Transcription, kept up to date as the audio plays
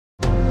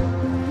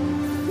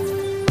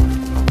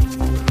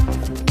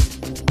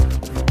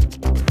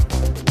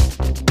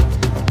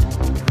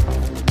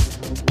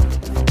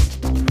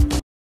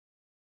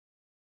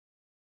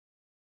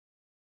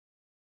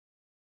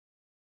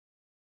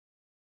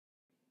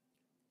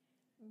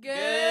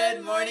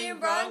Good morning,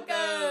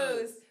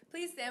 Broncos!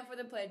 Please stand for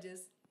the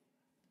pledges.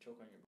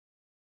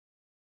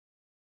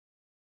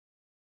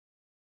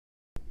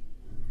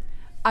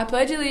 I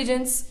pledge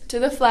allegiance to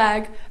the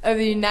flag of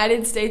the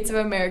United States of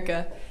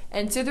America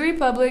and to the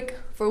republic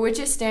for which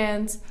it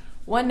stands,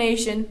 one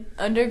nation,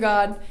 under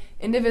God,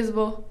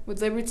 indivisible,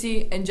 with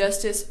liberty and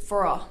justice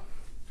for all.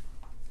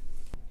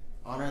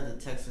 Honor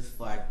the Texas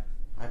flag.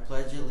 I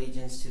pledge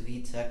allegiance to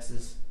thee,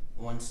 Texas,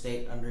 one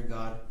state under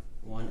God,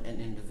 one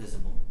and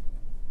indivisible.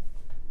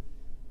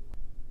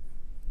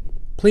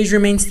 Please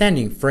remain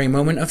standing for a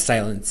moment of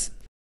silence.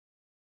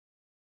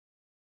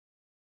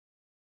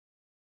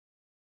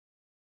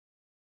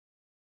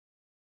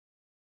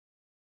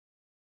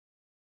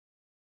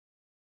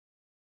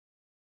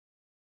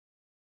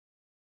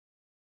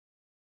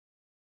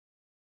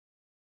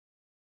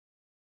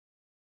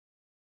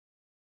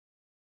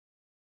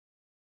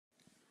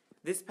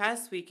 This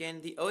past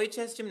weekend, the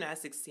OHS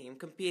gymnastics team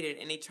competed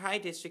in a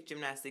tri-district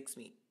gymnastics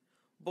meet.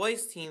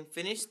 Boys team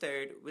finished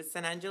third with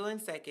San Angelo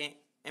in second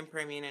and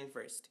Permian in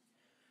first.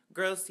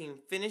 Girls team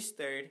finished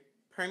third,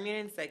 Permian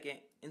in second,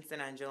 and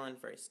San Angelo in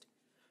first.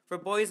 For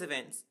boys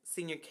events,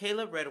 senior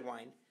Caleb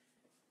Redwine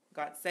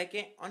got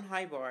second on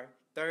high bar,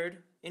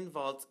 third in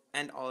vault,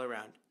 and all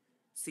around.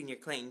 Senior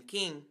Clayton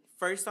King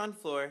first on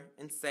floor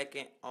and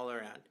second all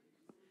around.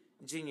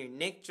 Junior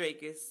Nick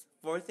Drakis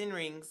fourth in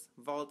rings,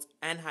 vault,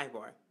 and high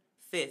bar,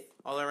 fifth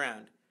all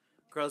around.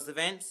 Girls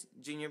events,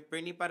 junior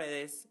Brittany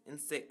Paredes in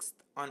sixth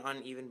on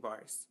uneven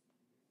bars.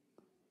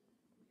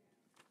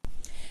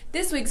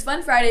 This week's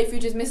Fun Friday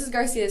features Mrs.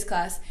 Garcia's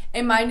class,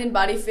 a mind and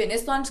body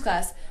fitness launch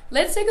class.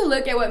 Let's take a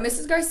look at what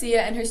Mrs.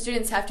 Garcia and her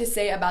students have to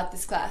say about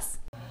this class.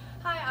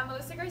 Hi, I'm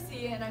Melissa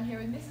Garcia and I'm here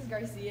with Mrs.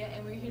 Garcia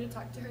and we're here to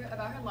talk to her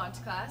about her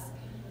launch class.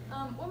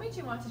 What made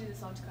you want to do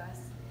this launch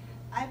class?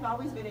 I've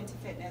always been into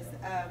fitness.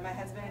 My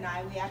husband and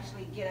I, we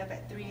actually get up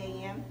at 3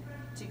 a.m.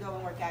 to go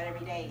and work out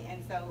every day.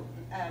 And so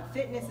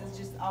fitness has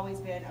just always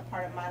been a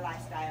part of my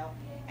lifestyle.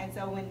 And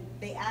so when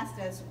they asked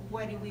us,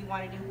 what do we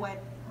want to do,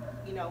 what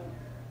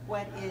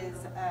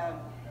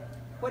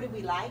do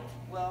we like?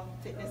 Well,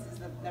 fitness is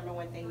the number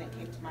one thing that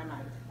came to my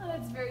mind. Oh,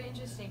 that's very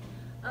interesting.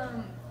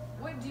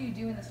 What do you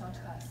do in this launch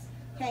class?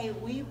 Okay,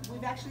 we've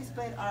actually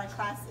split our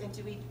class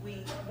into,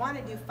 we want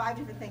to do 5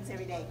 different things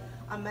every day.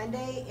 On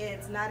Monday,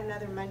 it's not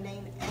another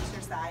mundane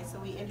exercise, so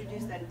we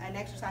introduce an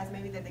exercise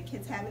maybe that the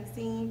kids haven't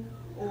seen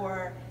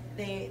or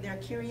they're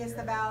curious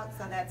about,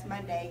 so that's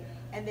Monday.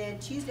 And then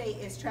Tuesday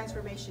is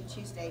Transformation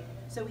Tuesday.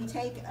 So we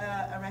take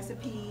a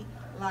recipe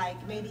like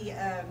maybe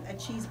a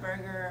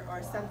cheeseburger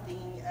or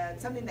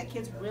something that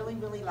kids really,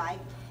 really like,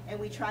 and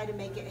we try to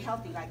make it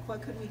healthy. Like,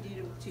 what could we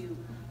do to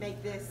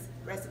make this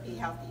recipe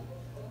healthy?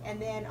 And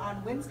then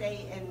on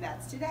Wednesday, and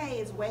that's today,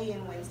 is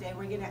weigh-in Wednesday.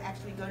 We're gonna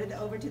actually go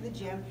over to the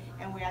gym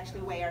and we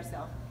actually weigh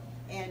ourselves.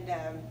 And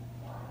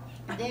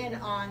then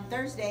on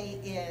Thursday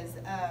is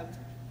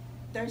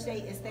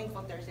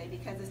Thankful Thursday,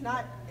 because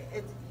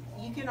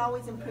you can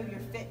always improve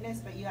your fitness,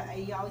 but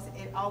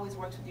it always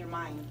works with your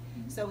mind.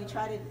 So we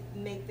try to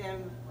make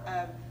them,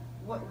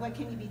 what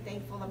can you be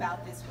thankful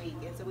about this week?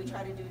 And so we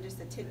try to do just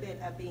a tidbit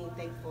of being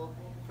thankful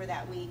for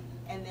that week.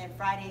 And then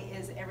Friday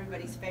is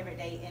everybody's favorite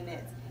day, and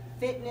it's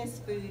Fitness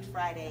Food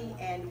Friday,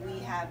 and we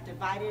have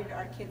divided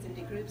our kids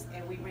into groups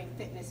and we bring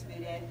fitness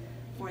food in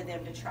for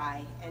them to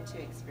try and to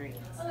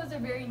experience. Oh, those are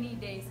very neat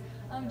days.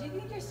 Do you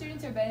think your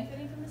students are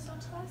benefiting from this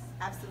launch class?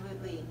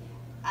 Absolutely.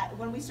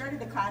 When we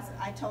started the class,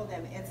 I told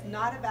them it's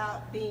not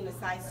about being a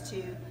size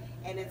 2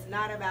 and it's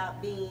not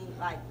about being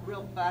like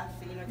real buff,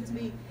 because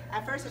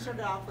at first I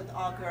started off with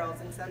all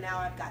girls, and so now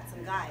I've got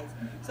some guys.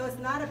 So it's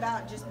not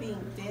about just being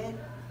fit,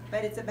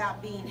 but it's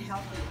about being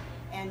healthy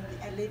and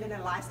living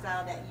a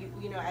lifestyle that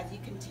as you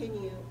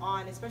continue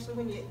on, especially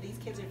when these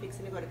kids are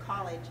fixing to go to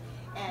college,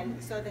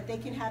 and so that they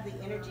can have the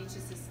energy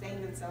to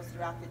sustain themselves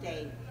throughout the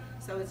day.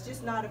 So it's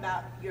just not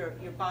about your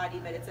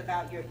body, but it's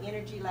about your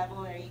energy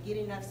level. Are you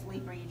getting enough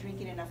sleep? Are you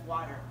drinking enough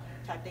water?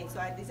 Type thing.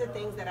 So these are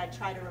things that I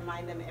try to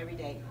remind them every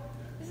day.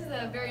 This is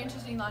a very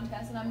interesting launch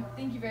class, and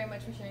thank you very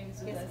much for sharing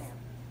this with us.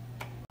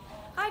 Ma'am.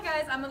 Hi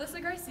guys, I'm Melissa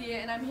Garcia,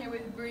 and I'm here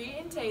with Bree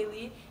and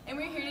Taylor, and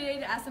we're here today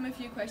to ask them a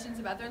few questions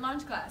about their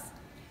launch class.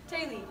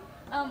 Taylor,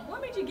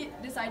 what made you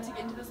decide to get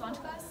into this launch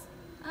class?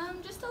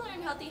 Just to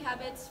learn healthy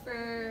habits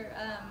for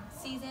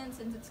season,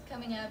 since it's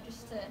coming up,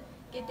 just to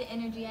get the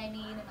energy I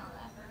need and all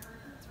that.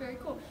 It's very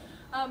cool.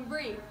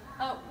 Bree,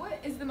 what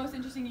is the most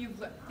interesting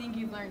thing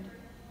you've learned?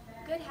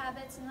 Good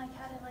habits and like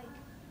how to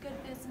good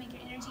foods to make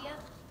your energy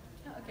up.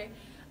 Oh, okay.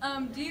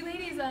 Do you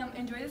ladies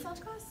enjoy this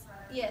launch class?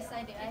 Yes,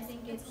 I do. I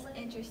think it's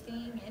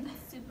interesting and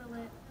Super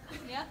lit.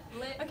 Yeah?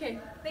 Lit. Okay,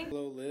 thank you.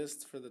 Below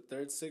list for the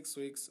third 6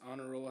 weeks,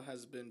 honor roll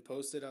has been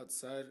posted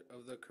outside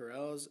of the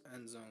corrals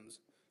and zones.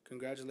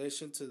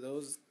 Congratulations to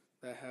those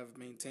that have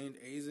maintained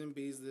A's and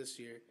B's this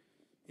year.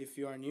 If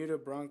you are new to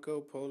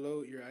Bronco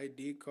Polo, your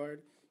ID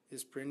card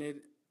is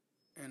printed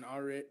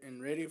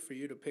and ready for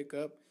you to pick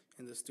up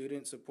in the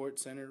Student Support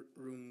Center,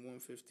 room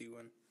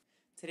 151.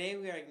 Today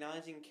we are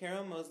acknowledging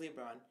Carol Mosley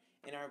Braun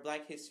in our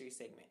Black History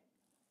segment.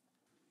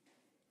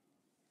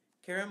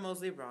 Kara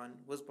Mosley Braun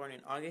was born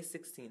on August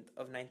 16th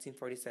of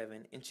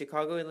 1947 in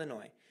Chicago,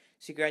 Illinois.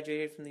 She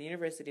graduated from the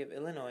University of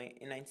Illinois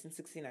in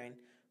 1969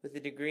 with a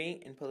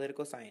degree in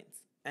political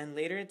science and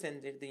later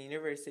attended the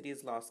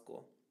university's law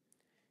school.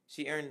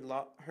 She earned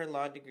her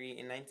law degree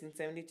in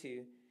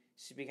 1972.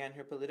 She began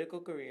her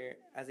political career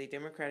as a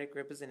Democratic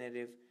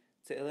representative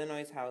to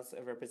Illinois' House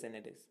of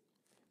Representatives,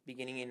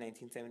 beginning in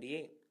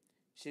 1978.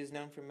 She is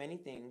known for many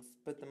things,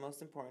 but the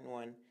most important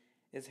one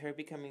is her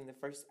becoming the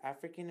first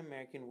African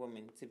American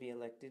woman to be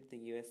elected to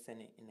the U.S.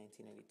 Senate in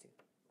 1992.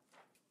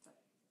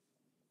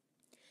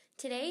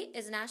 Today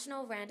is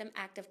National Random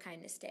Act of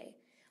Kindness Day.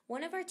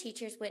 One of our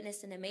teachers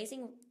witnessed an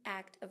amazing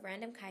act of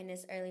random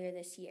kindness earlier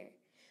this year.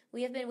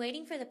 We have been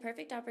waiting for the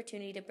perfect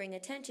opportunity to bring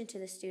attention to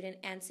the student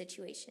and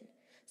situation.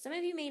 Some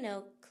of you may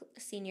know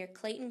senior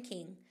Clayton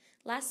King.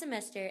 Last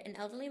semester, an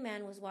elderly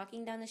man was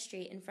walking down the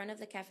street in front of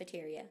the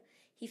cafeteria.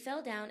 He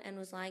fell down and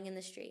was lying in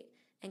the street,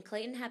 and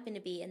Clayton happened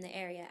to be in the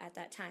area at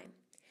that time.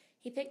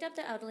 He picked up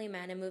the elderly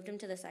man and moved him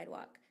to the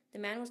sidewalk. The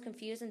man was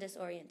confused and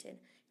disoriented.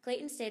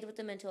 Clayton stayed with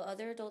him until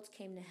other adults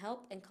came to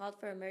help and called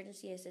for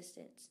emergency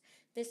assistance.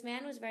 This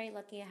man was very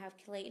lucky to have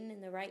Clayton in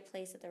the right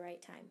place at the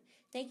right time.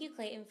 Thank you,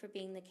 Clayton, for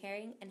being the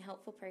caring and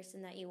helpful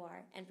person that you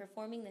are and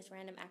performing this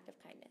random act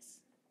of kindness.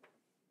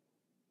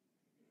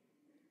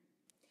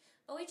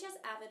 OHS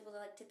Avid would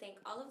like to thank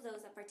all of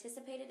those that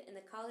participated in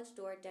the College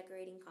Door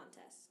Decorating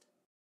Contest.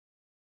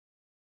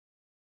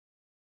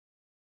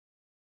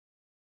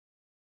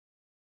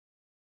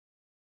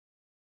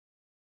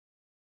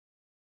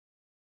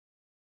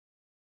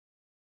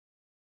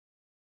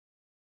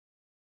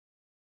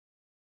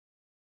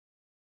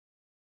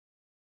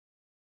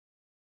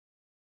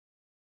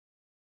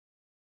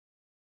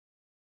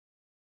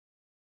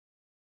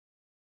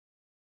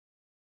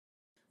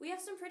 We have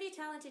some pretty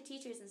talented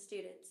teachers and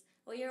students.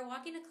 While you're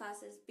walking to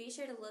classes, be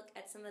sure to look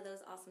at some of those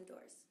awesome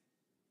doors.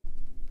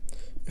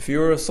 If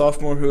you are a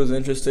sophomore who is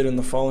interested in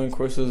the following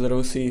courses at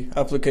OC,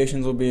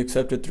 applications will be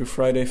accepted through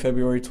Friday,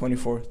 February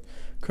 24th.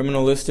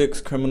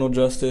 Criminalistics, Criminal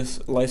Justice,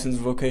 Licensed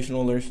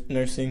Vocational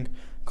Nursing,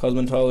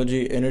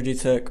 Cosmetology, Energy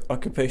Tech,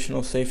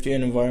 Occupational Safety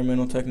and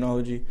Environmental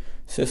Technology,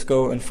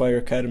 Cisco, and Fire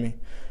Academy.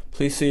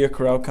 Please see your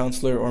corral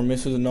counselor or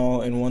Mrs.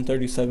 Nall in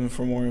 137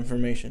 for more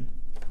information.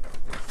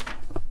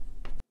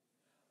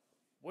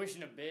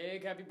 Wishing a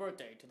big happy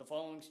birthday to the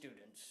following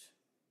students.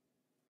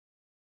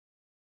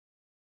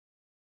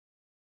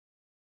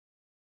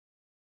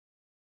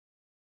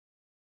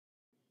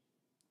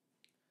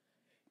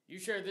 You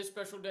share this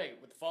special day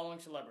with the following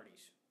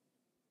celebrities.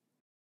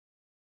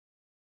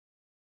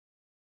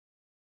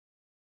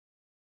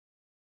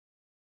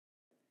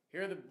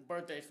 Here are the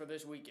birthdays for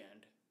this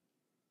weekend.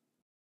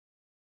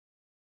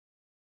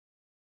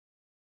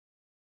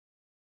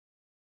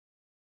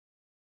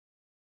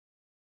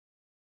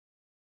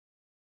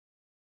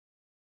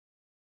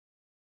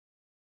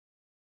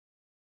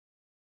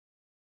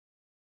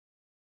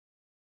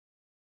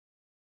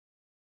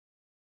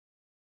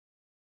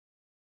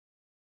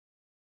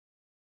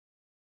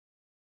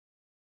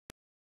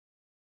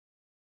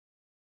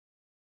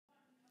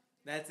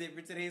 That's it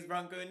for today's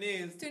Bronco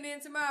News. Tune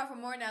in tomorrow for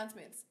more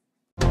announcements.